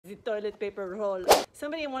the toilet paper roll.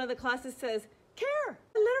 Somebody in one of the classes says, Care,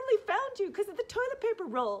 I literally found you because of the toilet paper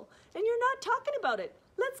roll and you're not talking about it.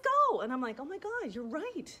 Let's go. And I'm like, oh my God, you're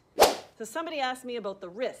right. So somebody asked me about the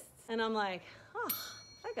wrists and I'm like, oh,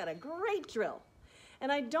 I got a great drill.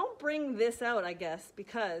 And I don't bring this out, I guess,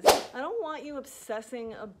 because I don't want you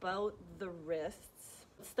obsessing about the wrists.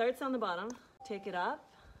 It starts on the bottom, take it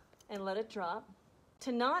up and let it drop.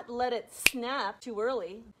 To not let it snap too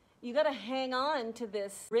early, you gotta hang on to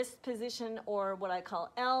this wrist position, or what I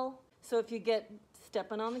call L. So if you get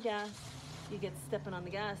stepping on the gas, you get stepping on the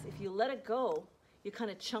gas. If you let it go, you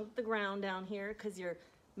kind of chunk the ground down here because you're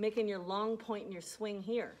making your long point in your swing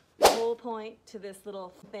here. The whole point to this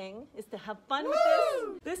little thing is to have fun with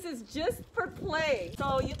this. This is just for play.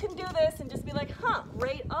 So you can do this and just be like, huh,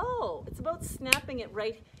 right, oh, it's about snapping it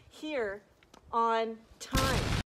right here on time.